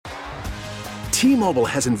T-Mobile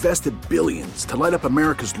has invested billions to light up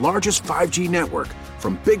America's largest 5G network,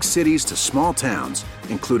 from big cities to small towns,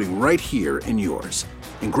 including right here in yours.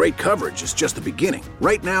 And great coverage is just the beginning.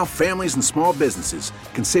 Right now, families and small businesses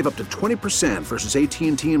can save up to 20% versus AT&T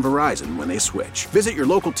and Verizon when they switch. Visit your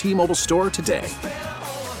local T-Mobile store today.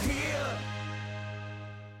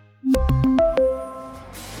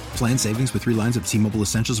 Plan savings with 3 lines of T-Mobile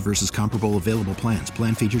Essentials versus comparable available plans.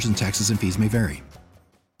 Plan features and taxes and fees may vary.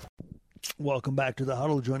 Welcome back to the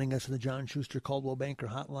Huddle. Joining us in the John Schuster Coldwell Banker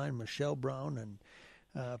Hotline, Michelle Braun.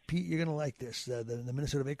 And Pete, you're going to like this. The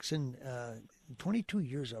Minnesota Vixen, 22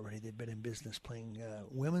 years already they've been in business playing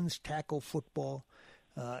women's tackle football.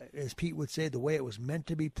 As Pete would say, the way it was meant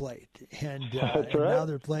to be played. And, That's and right. now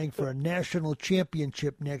they're playing for a national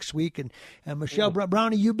championship next week. And Michelle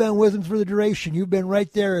Brownie, you've been with them for the duration. You've been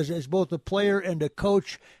right there as both a player and a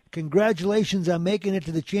coach. Congratulations on making it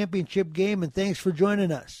to the championship game, and thanks for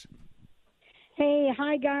joining us. Hey,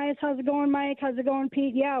 hi, guys. How's it going, Mike? How's it going,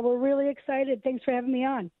 Pete? Yeah, we're really excited. Thanks for having me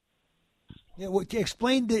on. Yeah, well,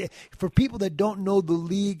 explain for people that don't know the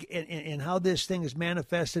league and how this thing is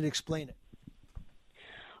manifested, explain it.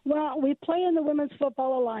 Well, we play in the Women's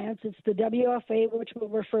Football Alliance. It's the WFA, which we'll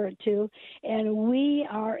refer it to, and we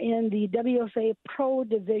are in the WFA Pro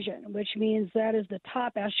Division, which means that is the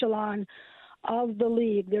top echelon of the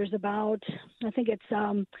league. There's about, I think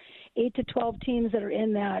it's 8 to 12 teams that are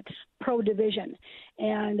in that Pro Division,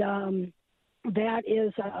 and that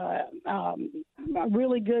is a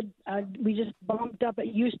really good. We just bumped up.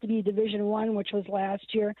 It used to be Division I, which was last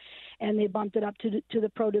year, and they bumped it up to the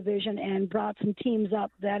Pro Division and brought some teams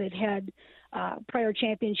up that had prior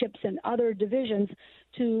championships in other divisions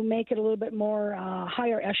to make it a little bit more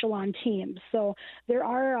higher echelon teams. So there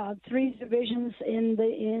are 3 divisions in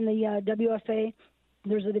the WFA.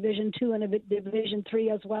 There's a Division II and a Division III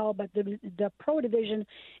as well, but the Pro Division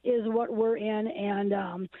is what we're in,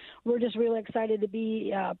 and we're just really excited to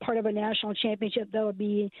be part of a national championship that will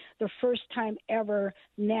be the first time ever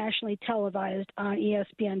nationally televised on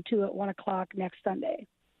ESPN2 at 1 o'clock next Sunday.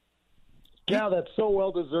 Yeah, that's so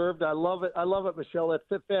well deserved. I love it. I love it, Michelle.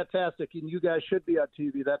 That's fantastic, and you guys should be on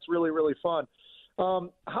TV. That's really, really fun.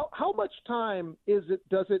 How much time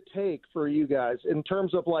does it take for you guys in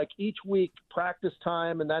terms of like each week practice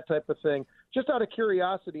time and that type of thing? Just out of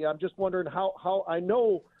curiosity, I'm just wondering how I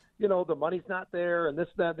know, the money's not there and this,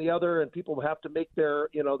 that, and the other, and people have to make their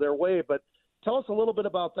way. But tell us a little bit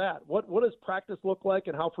about that. What does practice look like,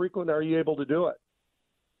 and how frequent are you able to do it?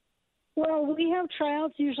 Well, we have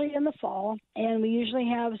tryouts usually in the fall, and we usually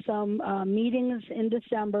have some meetings in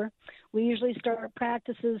December. We usually start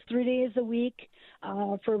practices 3 days a week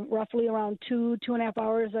for roughly around 2.5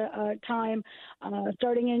 hours a time,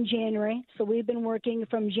 starting in January. So we've been working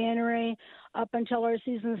from January up until our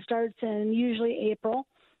season starts in usually April.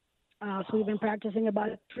 So we've been practicing about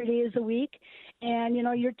 3 days a week. And,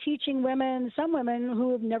 you're teaching some women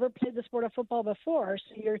who have never played the sport of football before.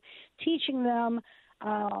 So you're teaching them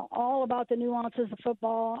all about the nuances of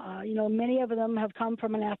football. Many of them have come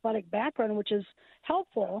from an athletic background, which is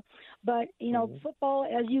helpful. But, football,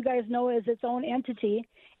 as you guys know, is its own entity,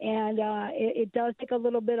 and it does take a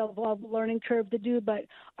little bit of a learning curve to do. But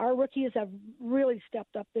our rookies have really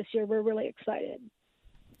stepped up this year. We're really excited.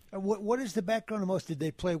 What is the background of most? Did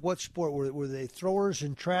they play what sport? Were they throwers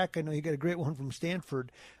in track? I know you got a great one from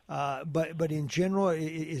Stanford. But in general,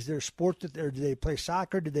 is there a sport or did they play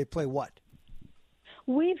soccer? Did they play what?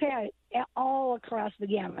 We've had all across the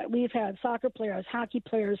gamut. We've had soccer players, hockey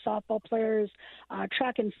players, softball players,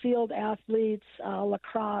 track and field athletes,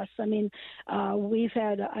 lacrosse. I mean, we've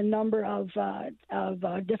had a number of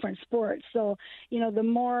different sports. So, the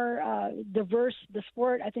more diverse the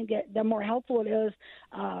sport, I think the more helpful it is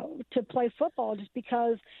to play football, just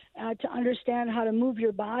because to understand how to move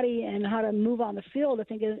your body and how to move on the field, I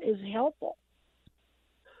think is helpful.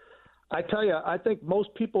 I tell you, I think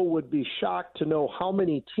most people would be shocked to know how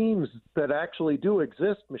many teams that actually do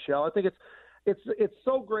exist, Michelle. I think it's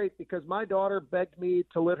so great because my daughter begged me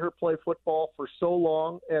to let her play football for so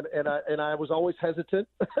long, and I was always hesitant.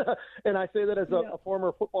 And I say that as a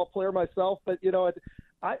former football player myself, but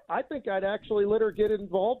I think I'd actually let her get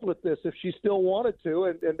involved with this if she still wanted to,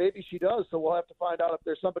 and maybe she does. So we'll have to find out if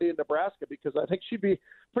there's somebody in Nebraska, because I think she'd be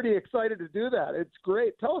pretty excited to do that. It's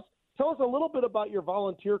great. Tell us a little bit about your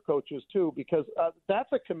volunteer coaches, too, because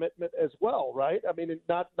that's a commitment as well, right? I mean,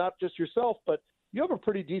 not just yourself, but you have a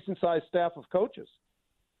pretty decent-sized staff of coaches.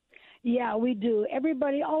 Yeah, we do.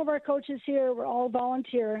 Everybody, all of our coaches here, we're all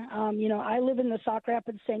volunteer. I live in the Sauk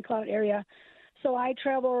Rapids, St. Cloud area, so I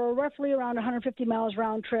travel roughly around 150 miles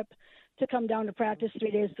round trip to come down to practice 3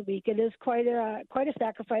 days a week. It is quite a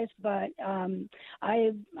sacrifice, but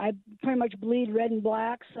I pretty much bleed red and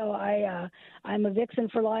black, so I'm a Vixen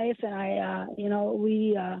for life, and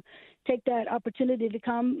we take that opportunity to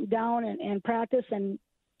come down and practice, and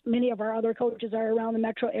many of our other coaches are around the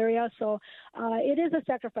metro area, so it is a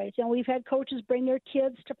sacrifice. We've had coaches bring their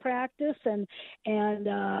kids to practice and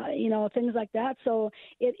things like that. So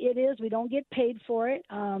it is. We don't get paid for it,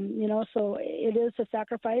 so it is a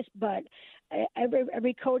sacrifice. But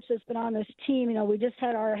every coach that's been on this team, we just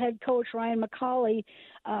had our head coach Ryan McCauley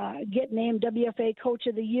get named WFA Coach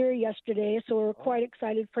of the Year yesterday, so we're quite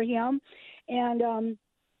excited for him. And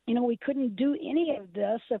we couldn't do any of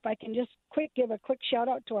this. If I can just give a quick shout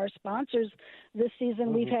out to our sponsors this season.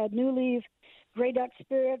 Mm-hmm. We've had New Leaf, Grey Duck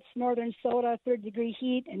Spirits, Northern Soda, Third Degree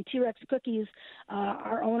Heat, and T-Rex Cookies.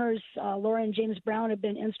 Our owners, Laura and James Brown, have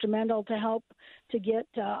been instrumental to help to get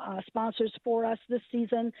sponsors for us this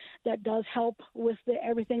season. That does help with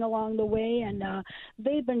everything along the way, and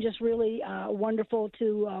they've been just really wonderful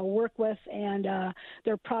to work with, and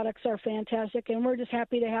their products are fantastic, and we're just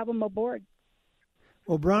happy to have them aboard.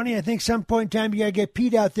 Well, Brownie, I think some point in time you got to get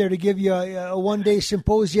Pete out there to give you a one-day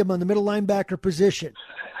symposium on the middle linebacker position.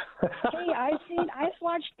 Hey, I've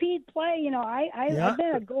watched Pete play. I've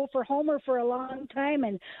been a Gopher homer for a long time,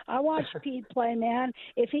 and I watched Pete play. Man,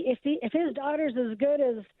 if his daughter's as good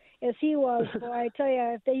as he was, boy, I tell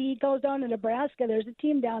you, if he goes down to Nebraska, there's a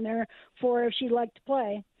team down there for if she'd like to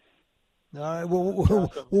play. All right,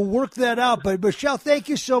 we'll work that out. But Michelle, thank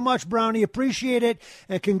you so much, Brownie. Appreciate it,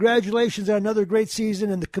 and congratulations on another great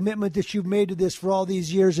season and the commitment that you've made to this for all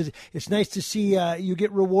these years. It's nice to see you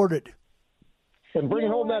get rewarded. And bring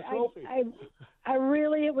home that trophy. I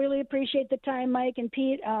really, really appreciate the time, Mike and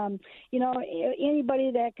Pete.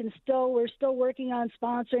 Anybody that we're still working on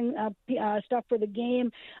sponsoring stuff for the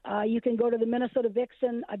game. You can go to the Minnesota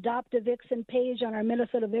Vixen, Adopt a Vixen page on our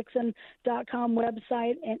MinnesotaVixen.com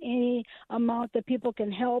website, and any amount that people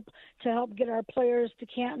can help get our players to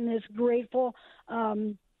Canton is grateful.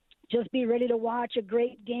 Just be ready to watch a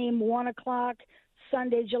great game, 1 o'clock,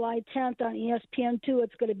 Sunday, July 10th on ESPN2.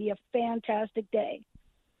 It's going to be a fantastic day.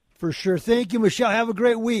 For sure. Thank you, Michelle. Have a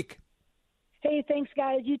great week. Hey, thanks,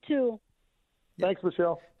 guys. You too. Thanks,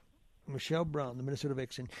 Michelle. Michelle Braun, the Minnesota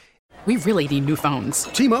Vixen. We really need new phones.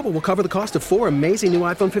 T-Mobile will cover the cost of 4 amazing new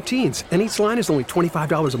iPhone 15s, and each line is only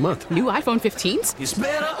 $25 a month. New iPhone 15s? It's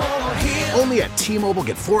better over here. Only at T-Mobile,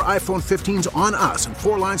 get 4 iPhone 15s on us and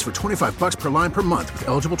 4 lines for $25 per line per month with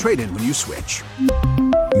eligible trade-in when you switch.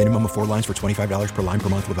 Minimum of 4 lines for $25 per line per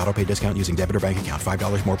month with autopay discount using debit or bank account.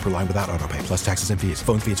 $5 more per line without autopay, plus taxes and fees.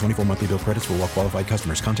 Phone fee at 24 monthly bill credits for well-qualified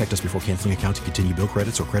customers. Contact us before canceling account to continue bill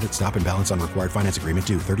credits or credit stop and balance on required finance agreement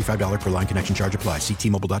due. $35 per line connection charge applies. See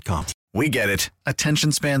T-Mobile.com. We get it.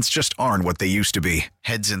 Attention spans just aren't what they used to be.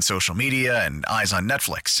 Heads in social media and eyes on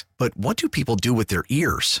Netflix. But what do people do with their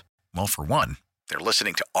ears? Well, for one, they're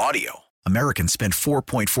listening to audio. Americans spend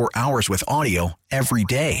 4.4 hours with audio every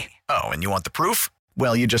day. Oh, and you want the proof?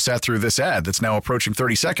 Well, you just sat through this ad that's now approaching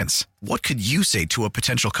 30 seconds. What could you say to a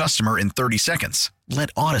potential customer in 30 seconds?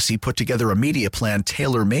 Let Odyssey put together a media plan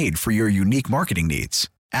tailor-made for your unique marketing needs.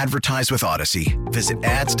 Advertise with Odyssey. Visit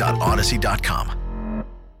ads.odyssey.com.